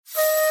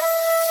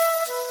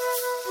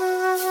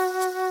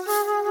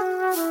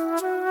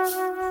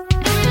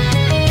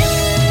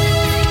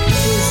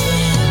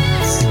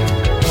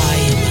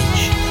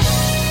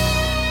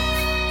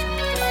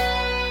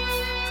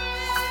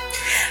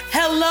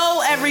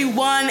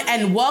everyone,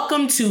 and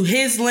welcome to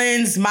His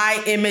Lens,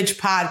 My Image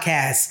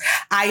podcast.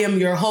 I am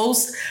your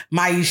host,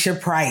 Myesha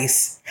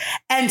Price.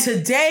 And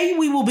today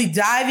we will be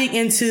diving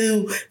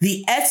into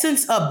the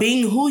essence of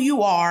being who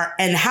you are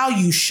and how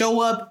you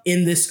show up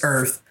in this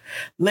earth.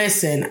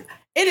 Listen,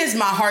 it is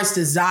my heart's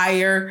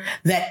desire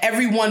that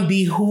everyone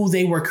be who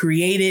they were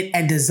created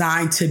and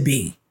designed to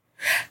be.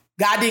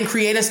 God didn't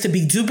create us to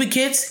be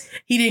duplicates.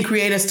 He didn't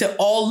create us to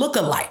all look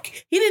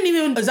alike. He didn't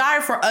even desire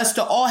for us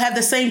to all have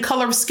the same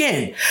color of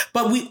skin.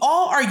 But we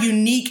all are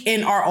unique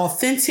in our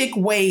authentic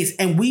ways,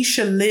 and we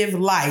should live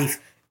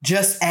life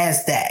just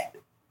as that.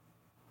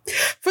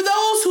 For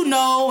those who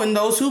know and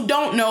those who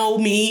don't know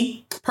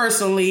me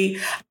personally,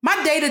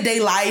 my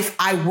day-to-day life,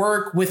 I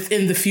work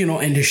within the funeral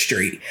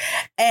industry.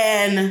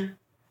 And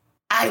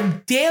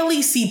I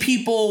daily see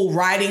people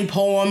writing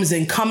poems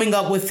and coming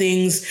up with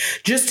things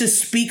just to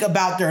speak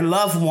about their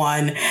loved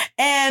one.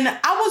 And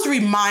I was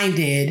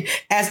reminded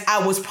as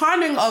I was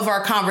pondering of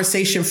our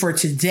conversation for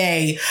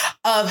today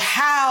of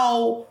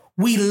how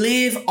we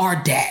live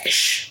our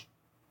dash.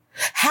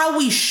 How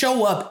we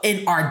show up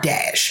in our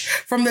dash.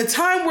 From the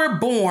time we're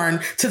born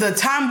to the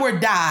time we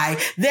die,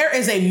 there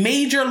is a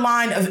major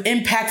line of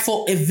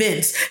impactful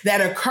events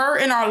that occur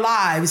in our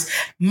lives.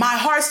 My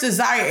heart's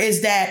desire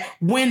is that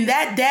when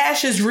that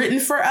dash is written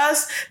for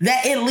us,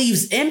 that it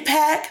leaves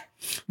impact,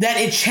 that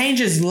it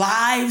changes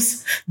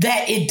lives,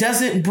 that it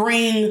doesn't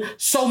bring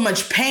so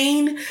much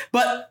pain.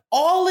 But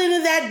all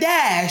into that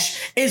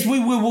dash is we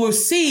will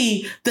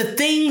see the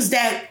things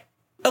that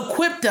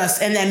equipped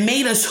us and that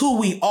made us who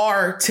we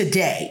are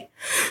today.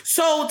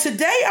 So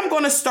today I'm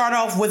going to start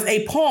off with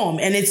a poem,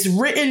 and it's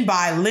written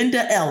by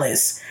Linda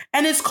Ellis,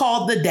 and it's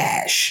called The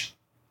Dash.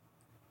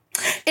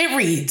 It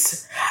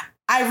reads,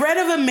 I read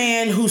of a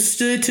man who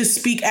stood to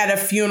speak at a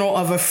funeral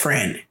of a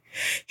friend.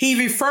 He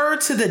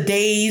referred to the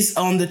days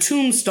on the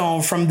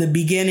tombstone from the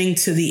beginning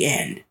to the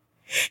end.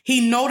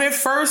 He noted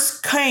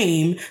first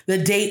came the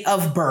date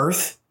of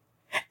birth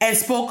and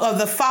spoke of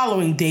the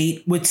following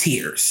date with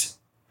tears.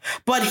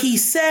 But he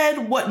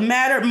said what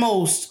mattered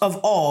most of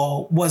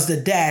all was the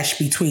dash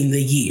between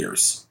the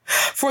years.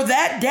 For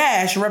that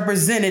dash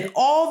represented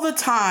all the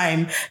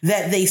time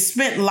that they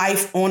spent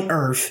life on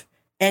earth.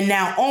 And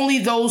now only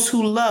those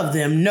who love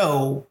them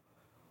know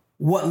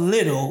what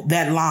little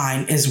that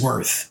line is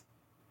worth.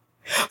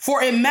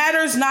 For it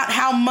matters not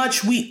how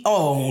much we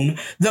own,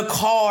 the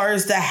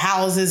cars, the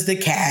houses, the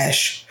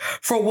cash.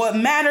 For what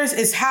matters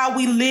is how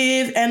we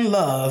live and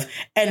love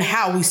and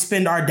how we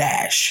spend our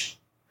dash.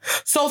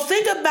 So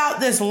think about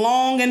this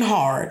long and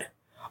hard.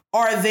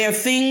 Are there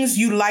things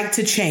you like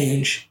to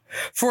change?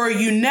 For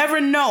you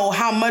never know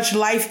how much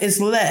life is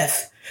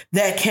left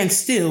that can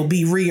still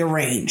be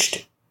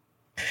rearranged.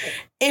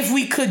 If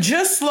we could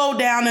just slow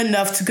down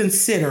enough to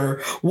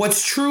consider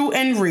what's true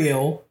and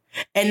real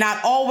and not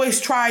always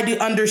try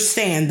to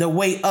understand the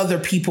way other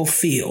people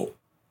feel.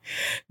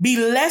 Be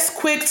less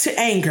quick to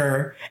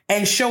anger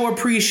and show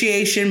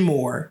appreciation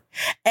more,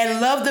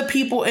 and love the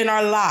people in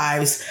our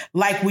lives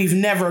like we've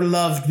never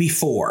loved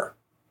before.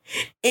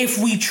 If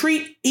we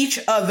treat each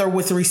other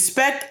with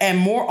respect and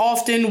more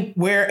often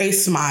wear a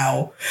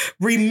smile,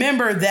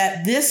 remember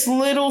that this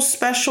little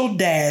special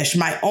dash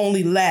might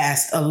only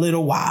last a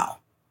little while.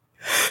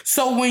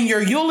 So when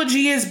your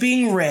eulogy is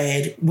being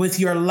read with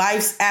your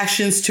life's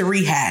actions to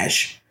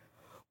rehash,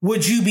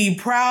 would you be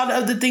proud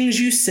of the things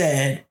you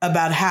said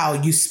about how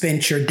you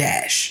spent your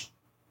dash?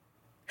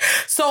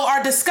 So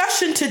our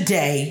discussion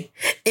today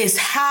is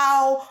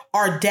how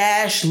our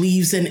dash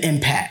leaves an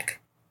impact.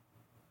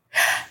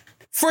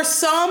 For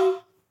some,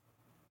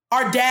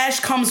 our dash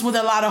comes with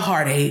a lot of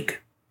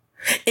heartache.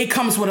 It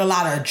comes with a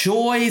lot of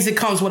joys. It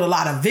comes with a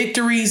lot of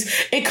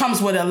victories. It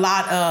comes with a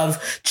lot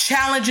of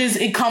challenges.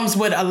 It comes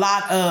with a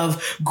lot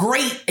of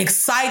great,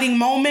 exciting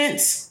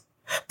moments.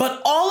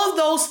 But all of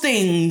those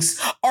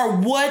things are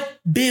what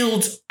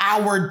builds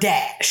our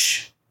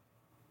dash.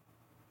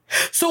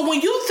 So when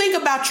you think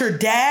about your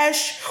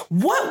dash,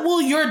 what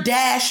will your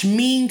dash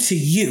mean to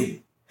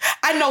you?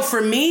 I know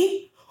for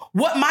me,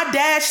 what my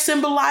dash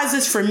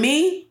symbolizes for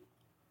me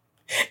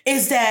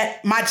is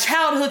that my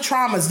childhood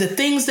traumas, the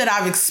things that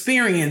I've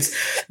experienced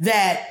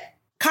that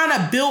kind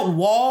of built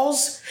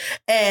walls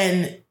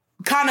and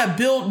kind of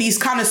built these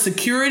kind of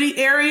security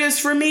areas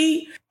for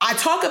me. I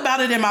talk about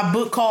it in my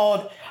book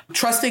called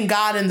Trusting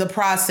God in the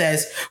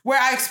Process, where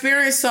I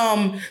experienced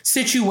some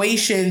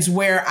situations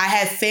where I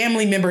had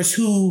family members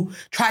who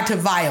tried to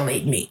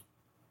violate me.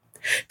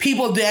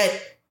 People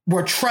that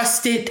were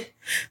trusted,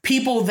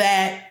 people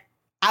that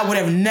I would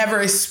have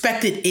never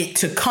expected it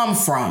to come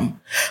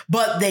from,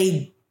 but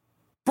they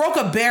broke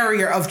a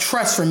barrier of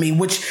trust for me,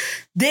 which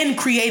then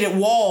created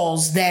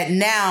walls that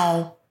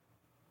now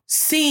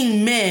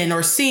seeing men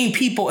or seeing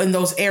people in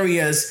those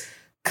areas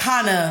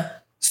kind of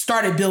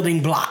started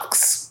building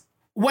blocks.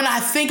 When I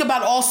think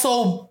about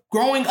also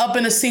growing up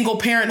in a single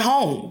parent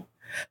home,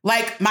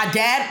 like my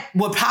dad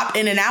would pop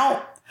in and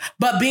out,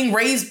 But being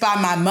raised by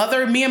my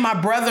mother, me and my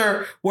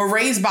brother were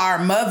raised by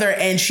our mother,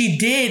 and she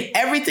did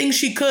everything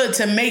she could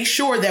to make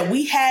sure that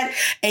we had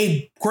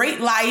a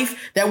great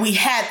life, that we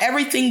had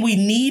everything we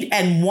need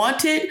and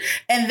wanted,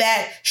 and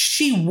that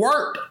she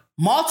worked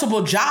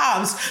multiple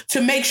jobs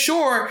to make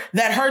sure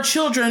that her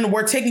children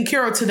were taken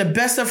care of to the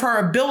best of her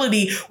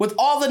ability with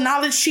all the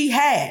knowledge she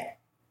had.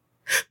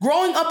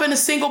 Growing up in a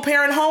single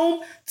parent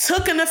home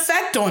took an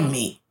effect on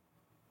me.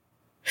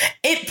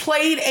 It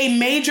played a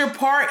major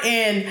part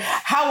in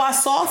how I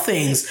saw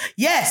things.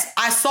 Yes,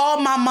 I saw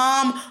my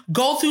mom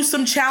go through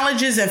some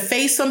challenges and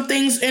face some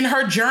things in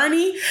her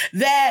journey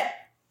that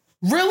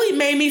really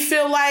made me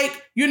feel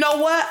like, you know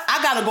what?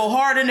 I got to go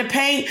hard in the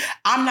paint.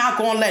 I'm not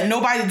going to let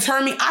nobody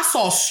deter me. I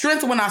saw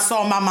strength when I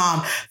saw my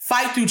mom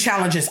fight through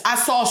challenges. I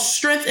saw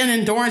strength and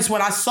endurance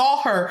when I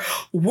saw her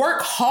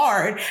work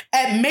hard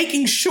at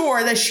making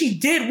sure that she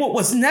did what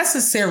was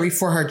necessary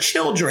for her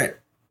children.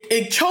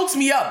 It chokes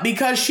me up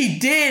because she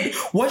did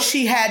what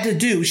she had to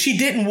do. She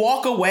didn't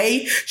walk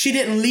away. She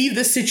didn't leave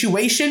the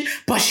situation,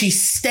 but she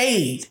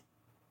stayed.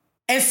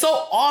 And so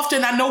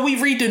often, I know we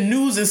read the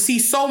news and see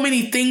so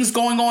many things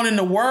going on in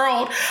the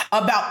world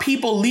about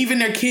people leaving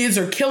their kids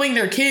or killing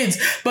their kids.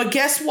 But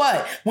guess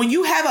what? When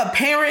you have a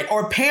parent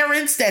or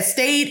parents that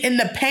stayed in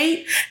the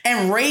paint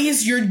and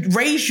raised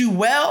you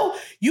well,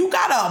 you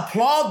got to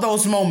applaud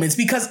those moments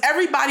because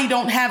everybody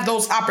don't have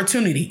those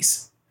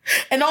opportunities.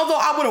 And although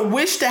I would have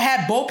wished to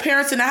have both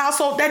parents in the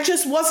household, that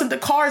just wasn't the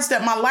cards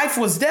that my life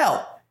was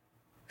dealt.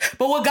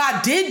 But what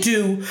God did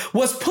do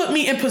was put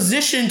me in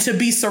position to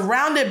be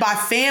surrounded by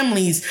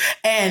families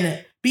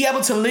and be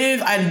able to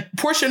live a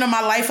portion of my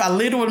life. I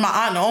lived with my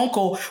aunt and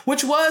uncle,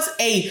 which was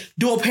a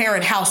dual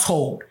parent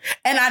household.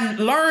 And I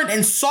learned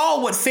and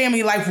saw what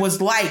family life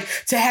was like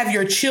to have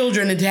your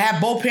children and to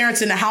have both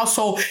parents in the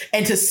household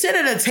and to sit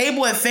at a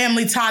table at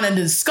family time and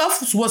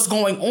discuss what's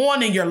going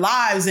on in your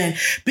lives and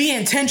be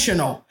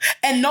intentional.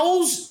 And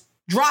those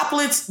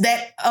droplets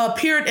that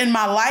appeared in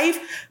my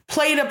life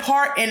played a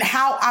part in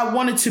how I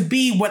wanted to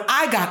be when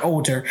I got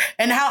older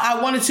and how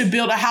I wanted to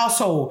build a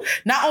household.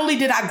 Not only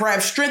did I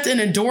grab strength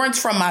and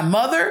endurance from my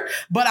mother,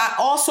 but I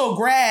also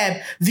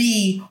grabbed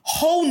the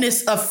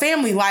wholeness of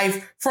family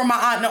life from my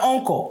aunt and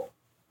uncle.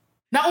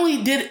 Not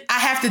only did I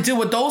have to deal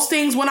with those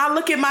things, when I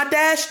look at my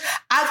dash,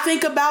 I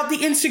think about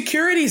the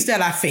insecurities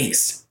that I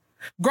faced.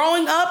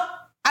 Growing up,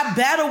 I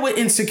battled with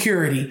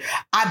insecurity.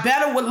 I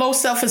battled with low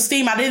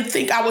self-esteem. I didn't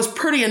think I was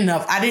pretty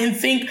enough. I didn't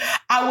think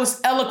I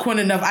was eloquent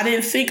enough. I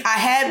didn't think I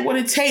had what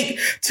it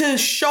takes to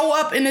show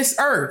up in this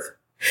earth.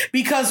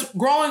 Because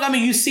growing up,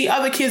 you see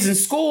other kids in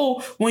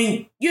school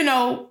when, you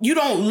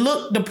don't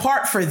look the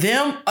part for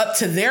them up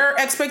to their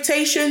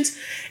expectations.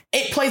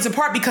 It plays a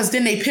part because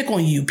then they pick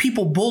on you.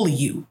 People bully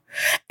you.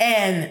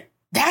 And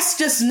that's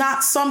just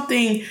not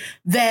something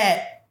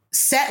that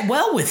sat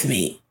well with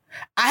me.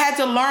 I had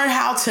to learn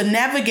how to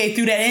navigate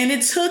through that. And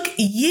it took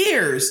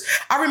years.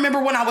 I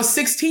remember when I was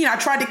 16, I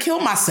tried to kill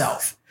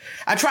myself.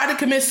 I tried to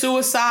commit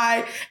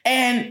suicide.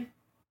 And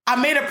I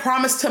made a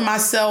promise to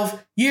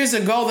myself years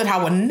ago that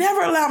I would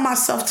never allow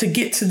myself to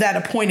get to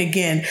that point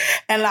again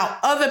and allow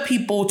other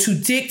people to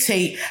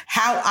dictate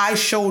how I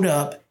showed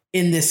up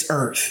in this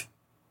earth.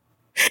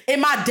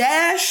 In my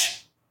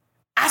dash,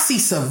 I see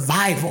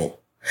survival.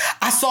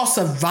 I saw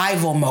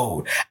survival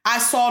mode. I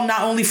saw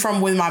not only from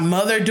with my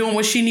mother doing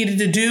what she needed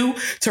to do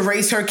to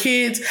raise her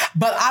kids,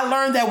 but I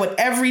learned that with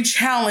every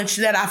challenge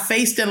that I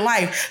faced in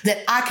life,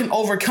 that I can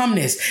overcome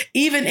this.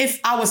 Even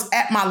if I was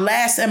at my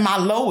last and my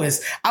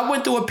lowest, I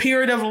went through a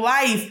period of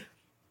life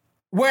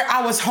where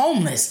I was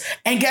homeless.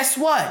 And guess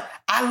what?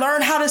 I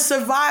learned how to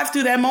survive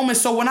through that moment.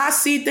 So when I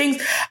see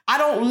things, I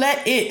don't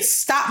let it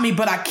stop me,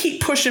 but I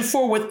keep pushing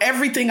forward with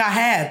everything I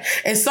have.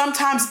 And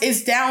sometimes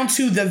it's down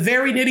to the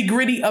very nitty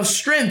gritty of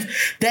strength,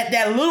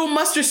 that little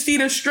mustard seed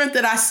of strength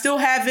that I still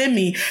have in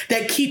me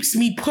that keeps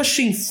me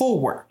pushing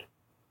forward.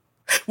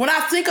 When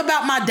I think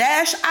about my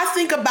dash, I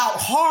think about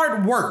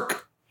hard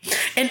work.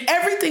 And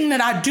everything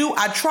that I do,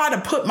 I try to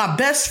put my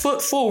best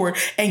foot forward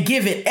and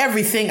give it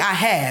everything I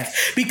have.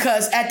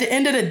 Because at the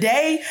end of the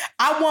day,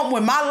 I want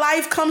when my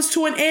life comes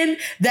to an end,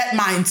 that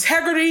my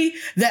integrity,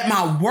 that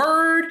my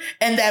word,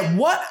 and that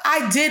what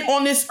I did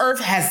on this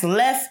earth has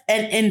left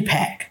an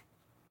impact.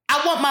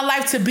 I want my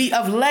life to be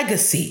of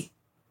legacy.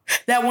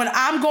 That when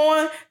I'm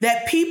gone,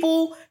 that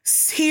people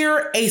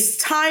hear a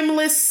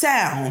timeless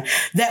sound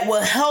that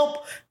will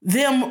help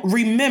them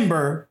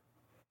remember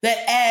that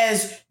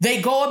as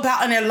they go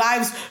about in their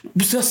lives,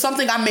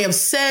 something I may have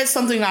said,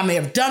 something I may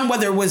have done,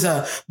 whether it was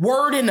a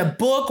word in a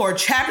book or a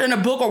chapter in a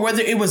book, or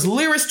whether it was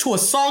lyrics to a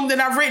song that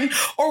I've written,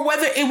 or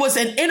whether it was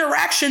an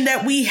interaction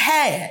that we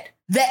had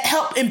that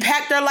helped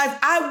impact their life.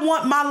 I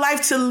want my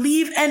life to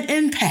leave an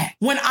impact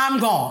when I'm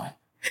gone.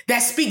 That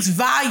speaks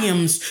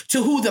volumes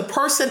to who the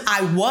person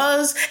I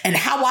was and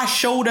how I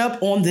showed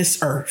up on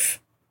this earth.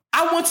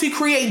 I want to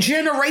create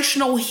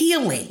generational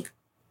healing.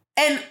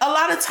 And a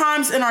lot of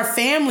times in our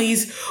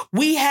families,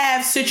 we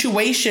have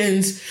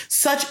situations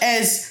such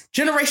as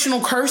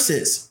generational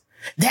curses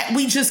that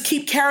we just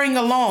keep carrying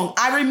along.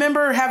 I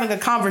remember having a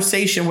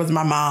conversation with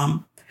my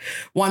mom,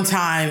 one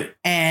time,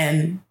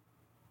 and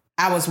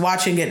I was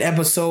watching an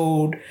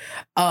episode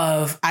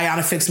of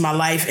Ayanna Fix My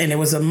Life, and it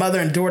was a mother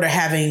and daughter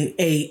having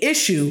a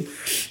issue.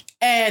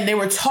 And they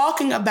were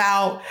talking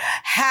about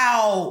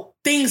how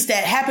things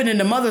that happened in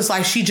the mother's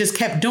life she just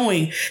kept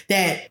doing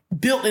that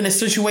built in a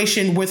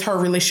situation with her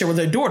relationship with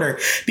her daughter,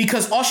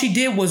 because all she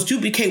did was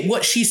duplicate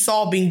what she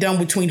saw being done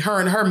between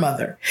her and her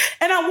mother.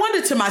 And I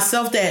wondered to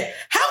myself that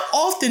how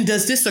often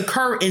does this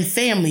occur in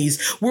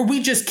families where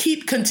we just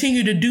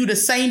continue to do the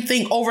same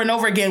thing over and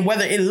over again,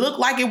 whether it looked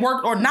like it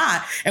worked or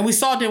not, and we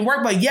saw it didn't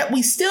work, but yet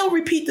we still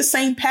repeat the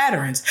same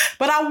patterns.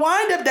 But I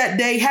wind up that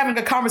day having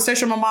a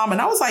conversation with my mom,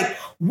 and I was like,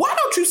 why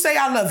don't you say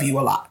I love you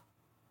a lot?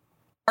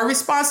 Her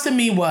response to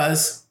me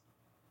was,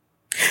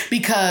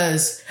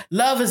 because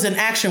love is an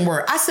action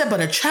word. I said, but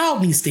a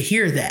child needs to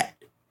hear that,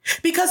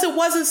 because it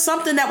wasn't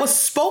something that was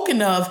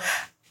spoken of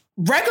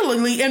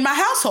regularly in my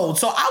household.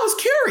 So I was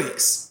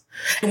curious.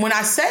 And when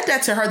I said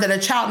that to her, that a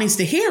child needs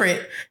to hear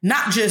it,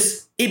 not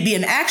just it be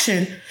an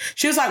action,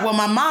 she was like, well,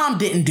 my mom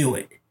didn't do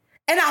it.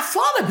 And I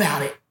thought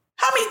about it.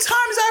 How many times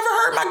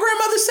I ever heard my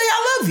grandmother say,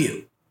 I love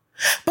you?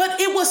 But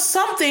it was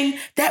something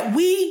that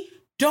we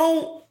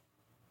don't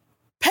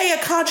pay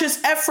a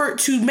conscious effort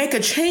to make a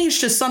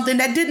change to, something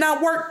that did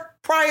not work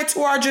prior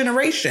to our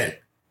generation.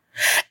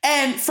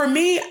 And for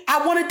me,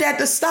 I wanted that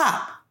to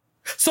stop.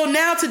 So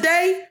now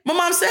today, my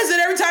mom says it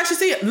every time she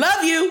sees it.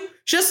 Love you.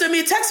 She'll send me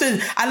a text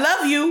and I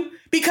love you,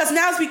 because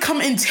now it's become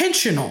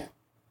intentional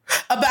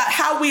about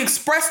how we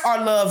express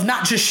our love,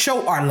 not just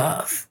show our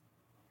love.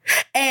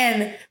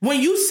 And when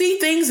you see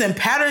things and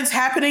patterns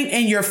happening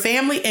in your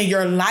family and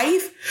your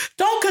life,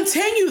 don't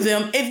continue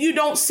them if you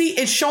don't see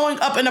it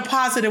showing up in a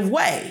positive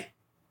way.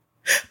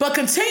 But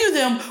continue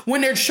them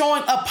when they're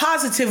showing up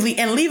positively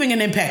and leaving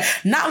an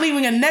impact, not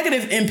leaving a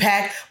negative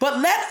impact. But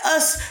let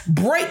us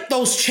break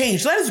those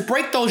chains. Let us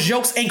break those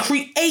yokes and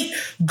create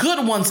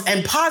good ones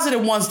and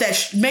positive ones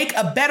that make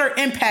a better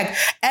impact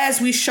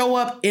as we show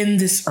up in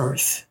this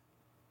earth.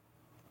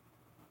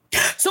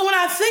 So when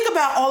I think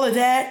about all of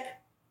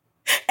that,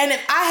 and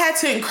if I had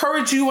to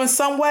encourage you in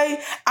some way,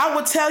 I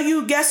would tell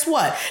you, guess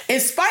what? In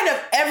spite of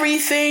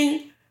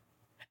everything,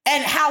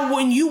 and how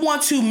when you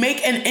want to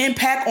make an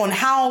impact on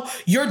how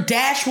your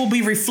dash will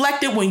be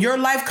reflected when your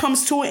life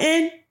comes to an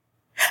end,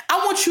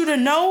 I want you to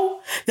know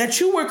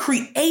that you were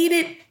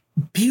created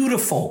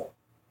beautiful.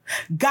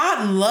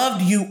 God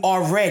loved you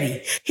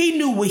already. He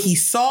knew what he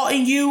saw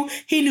in you.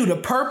 He knew the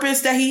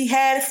purpose that he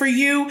had for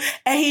you,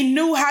 and he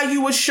knew how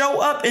you would show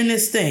up in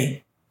this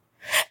thing.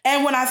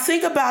 And when I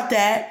think about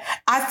that,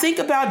 I think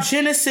about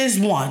Genesis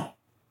 1.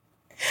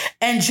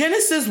 And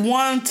Genesis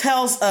 1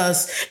 tells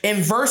us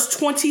in verse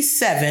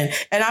 27,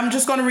 and I'm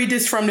just going to read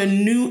this from the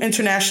New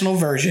International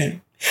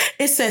Version.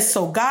 It says,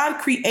 so God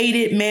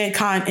created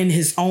mankind in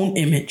his own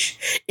image.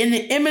 In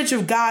the image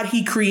of God,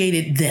 he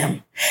created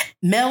them.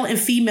 Male and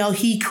female,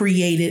 he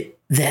created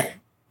them.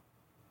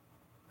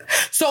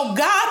 So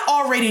God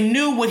already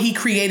knew what he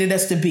created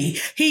us to be.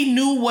 He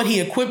knew what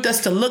he equipped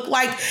us to look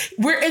like.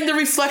 We're in the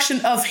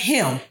reflection of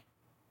him.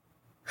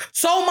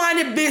 Soul,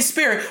 minded, big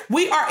spirit,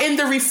 we are in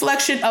the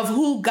reflection of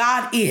who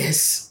God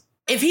is.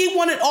 If he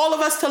wanted all of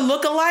us to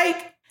look alike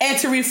and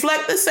to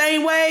reflect the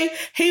same way,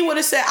 he would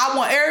have said, I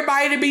want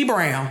everybody to be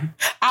brown.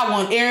 I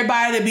want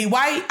everybody to be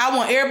white. I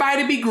want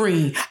everybody to be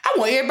green. I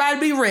want everybody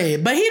to be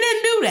red. But he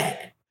didn't do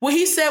that. What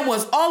he said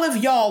was all of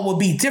y'all will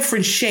be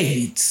different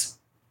shades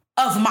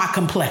of my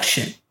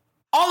complexion.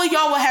 All of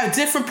y'all will have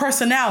different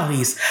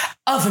personalities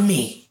of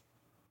me.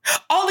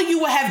 All of you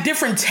will have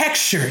different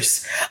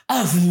textures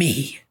of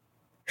me.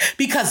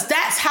 Because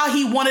that's how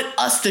he wanted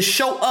us to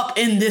show up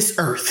in this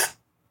earth.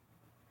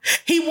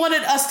 He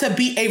wanted us to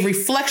be a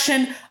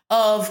reflection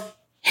of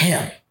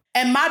him.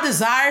 And my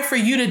desire for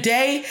you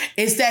today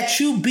is that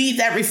you be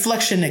that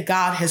reflection that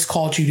God has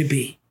called you to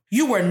be.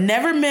 You were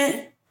never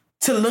meant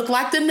to look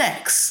like the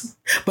next,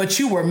 but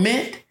you were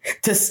meant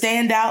to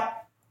stand out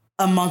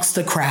amongst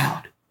the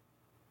crowd.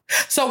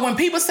 So when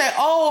people say,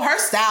 oh, her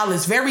style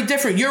is very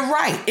different, you're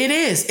right. It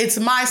is. It's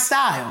my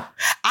style.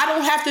 I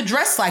don't have to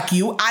dress like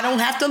you. I don't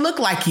have to look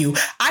like you.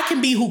 I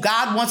can be who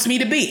God wants me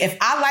to be. If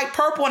I like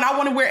purple and I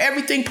want to wear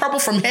everything purple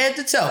from head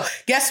to toe,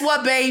 guess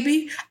what,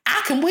 baby?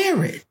 I can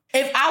wear it.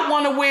 If I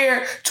want to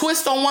wear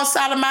twist on one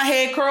side of my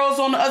head, curls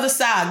on the other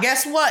side,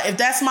 guess what? If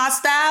that's my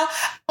style,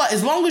 but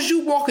as long as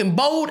you walking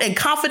bold and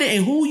confident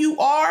in who you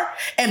are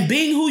and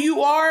being who you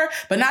are,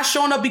 but not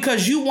showing up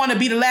because you want to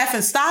be the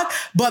laughing stock,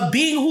 but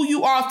being who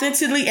you are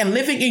authentically and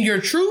living in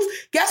your truth,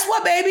 guess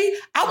what, baby?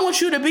 I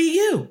want you to be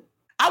you.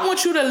 I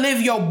want you to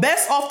live your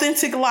best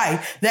authentic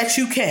life that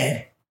you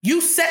can. You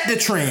set the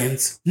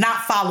trends,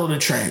 not follow the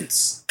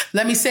trends.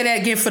 Let me say that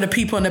again for the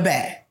people in the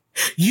back.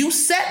 You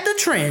set the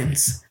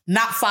trends,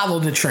 not follow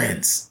the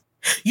trends.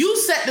 You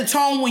set the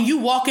tone when you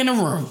walk in a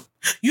room.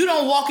 You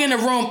don't walk in a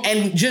room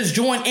and just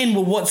join in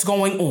with what's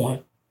going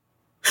on.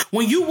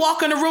 When you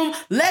walk in a room,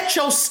 let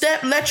your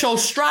step, let your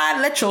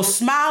stride, let your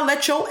smile,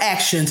 let your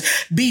actions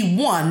be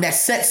one that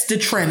sets the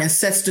trend and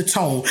sets the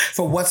tone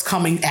for what's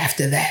coming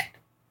after that.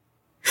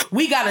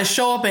 We got to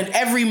show up in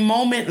every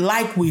moment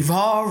like we've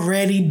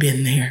already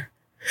been there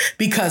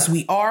because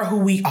we are who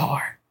we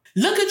are.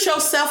 Look at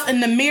yourself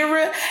in the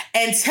mirror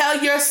and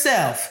tell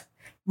yourself,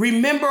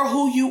 remember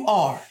who you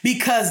are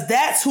because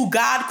that's who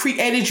God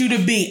created you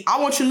to be.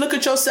 I want you to look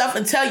at yourself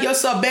and tell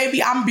yourself,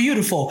 baby, I'm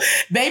beautiful.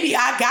 Baby,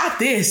 I got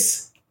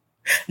this.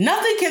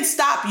 Nothing can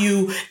stop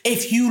you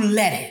if you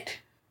let it.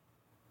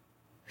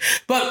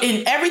 But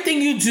in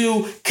everything you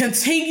do,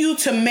 continue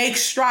to make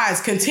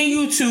strides,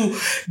 continue to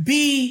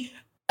be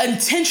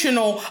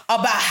intentional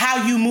about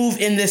how you move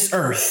in this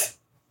earth.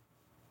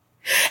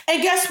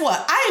 And guess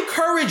what? I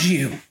encourage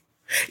you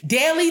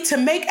daily to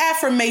make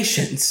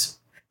affirmations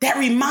that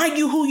remind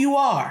you who you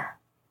are.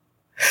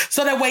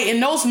 So that way,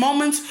 in those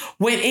moments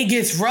when it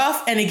gets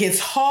rough and it gets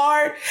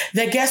hard,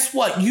 that guess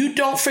what? You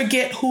don't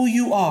forget who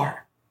you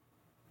are.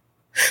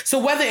 So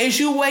whether it's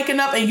you waking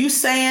up and you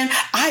saying,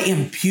 I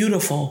am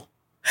beautiful,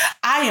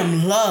 I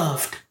am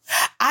loved,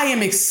 I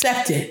am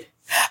accepted,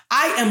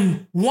 I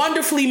am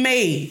wonderfully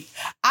made,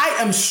 I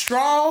am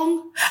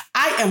strong,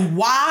 I am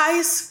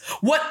wise,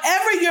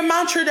 whatever your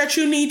mantra that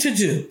you need to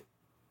do,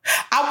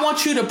 I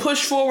want you to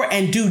push forward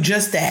and do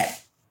just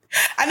that.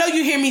 I know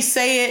you hear me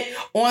say it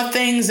on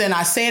things and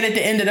I say it at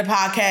the end of the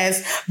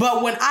podcast,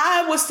 but when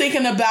I was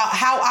thinking about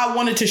how I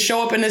wanted to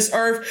show up in this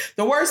earth,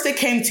 the words that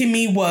came to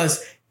me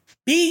was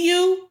be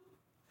you,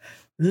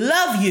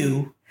 love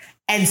you,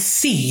 and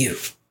see you.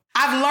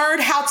 I've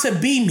learned how to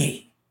be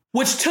me,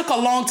 which took a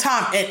long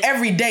time, and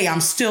every day I'm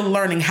still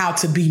learning how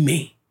to be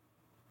me.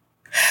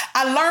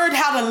 I learned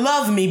how to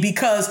love me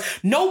because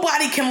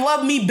nobody can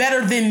love me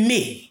better than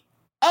me,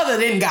 other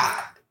than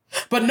God.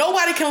 But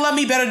nobody can love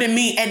me better than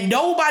me, and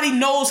nobody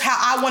knows how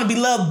I want to be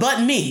loved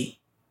but me.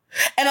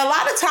 And a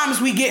lot of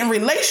times we get in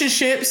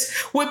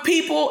relationships with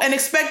people and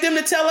expect them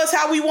to tell us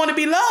how we want to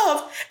be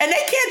loved, and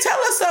they can't tell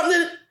us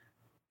something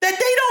that they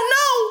don't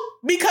know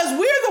because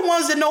we're the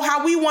ones that know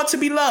how we want to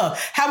be loved,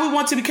 how we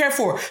want to be cared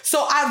for.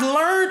 So I've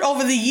learned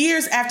over the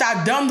years after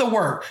I've done the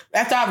work,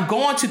 after I've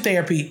gone to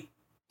therapy,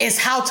 is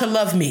how to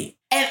love me.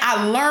 And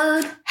I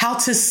learned how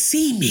to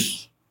see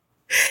me.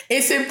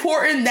 It's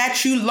important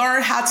that you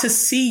learn how to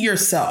see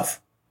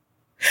yourself,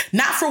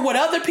 not for what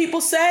other people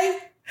say,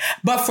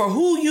 but for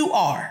who you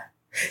are.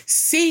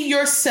 See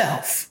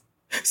yourself.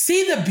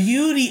 See the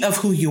beauty of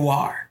who you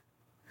are.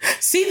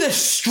 See the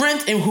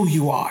strength in who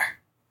you are.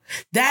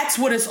 That's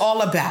what it's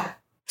all about.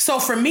 So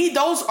for me,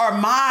 those are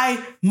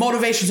my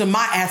motivations and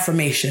my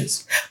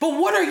affirmations. But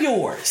what are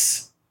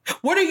yours?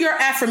 What are your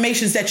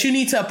affirmations that you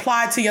need to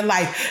apply to your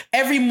life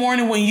every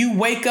morning when you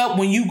wake up,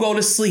 when you go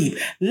to sleep?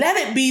 Let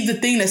it be the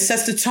thing that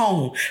sets the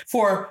tone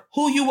for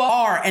who you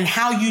are and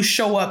how you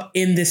show up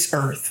in this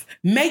earth.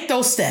 Make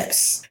those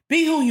steps.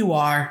 Be who you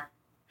are.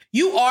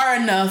 You are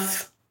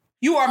enough.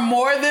 You are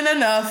more than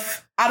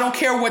enough. I don't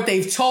care what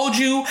they've told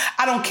you.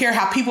 I don't care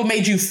how people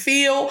made you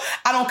feel.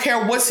 I don't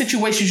care what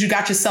situations you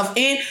got yourself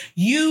in.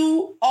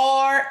 You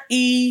are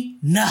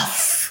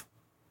enough.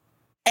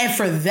 And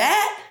for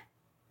that,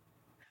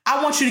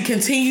 I want you to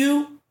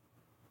continue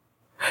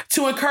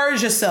to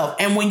encourage yourself.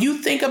 And when you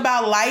think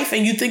about life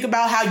and you think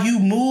about how you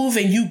move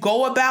and you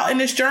go about in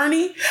this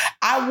journey,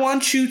 I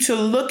want you to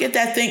look at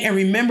that thing and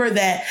remember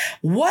that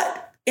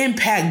what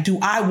impact do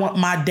I want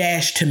my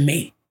dash to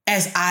make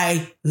as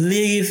I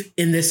live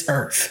in this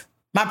earth?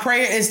 My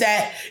prayer is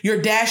that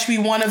your dash be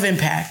one of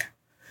impact,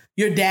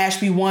 your dash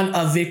be one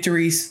of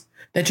victories,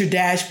 that your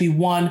dash be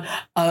one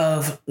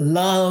of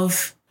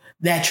love,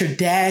 that your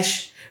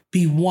dash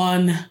be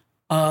one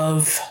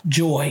of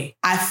joy.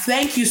 I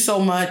thank you so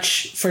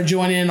much for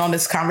joining in on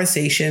this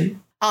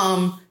conversation.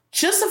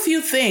 Just a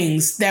few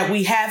things that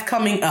we have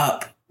coming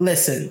up.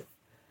 Listen,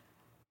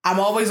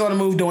 I'm always on the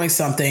move doing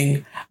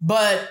something,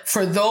 but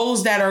for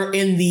those that are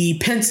in the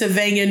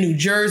Pennsylvania, New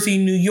Jersey,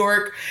 New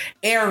York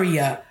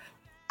area,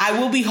 I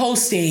will be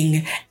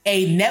hosting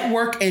a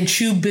network and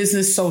chew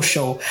business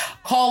social,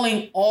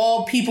 calling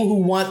all people who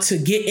want to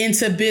get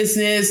into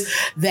business,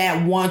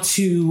 that want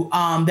to,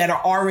 that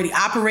are already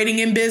operating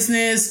in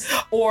business,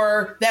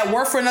 or that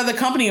work for another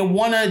company and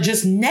want to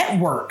just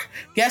network.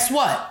 Guess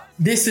what?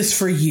 This is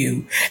for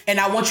you. And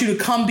I want you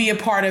to come be a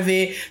part of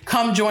it.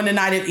 Come join the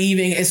night of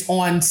evening. It's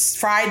on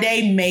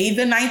Friday, May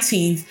the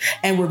 19th.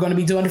 And we're going to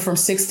be doing it from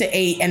 6 to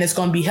 8. And it's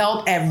going to be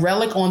held at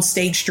Relic on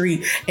State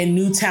Street in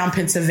Newtown,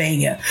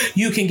 Pennsylvania.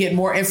 You can get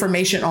more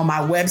information on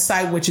my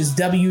website, which is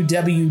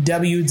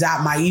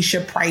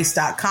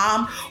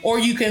www.myeshaprice.com. Or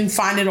you can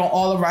find it on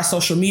all of our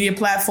social media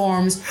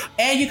platforms.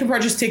 And you can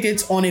purchase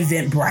tickets on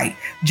Eventbrite.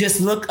 Just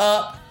look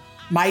up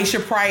Myesha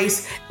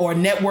Price or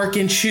Network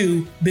and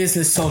Chew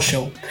Business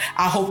Social.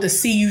 I hope to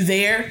see you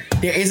there.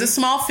 There is a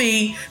small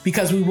fee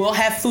because we will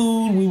have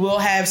food. We will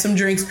have some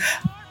drinks.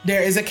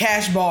 There is a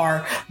cash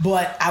bar,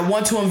 but I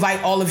want to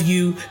invite all of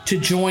you to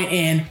join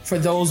in for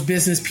those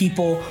business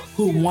people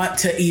who want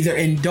to either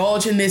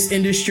indulge in this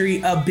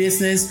industry of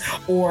business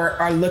or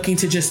are looking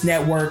to just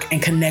network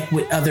and connect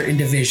with other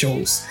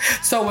individuals.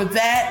 So with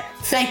that,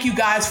 thank you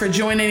guys for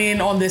joining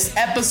in on this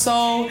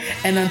episode.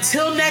 And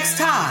until next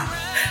time,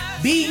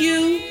 be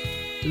you,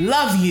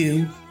 love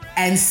you,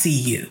 and see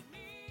you.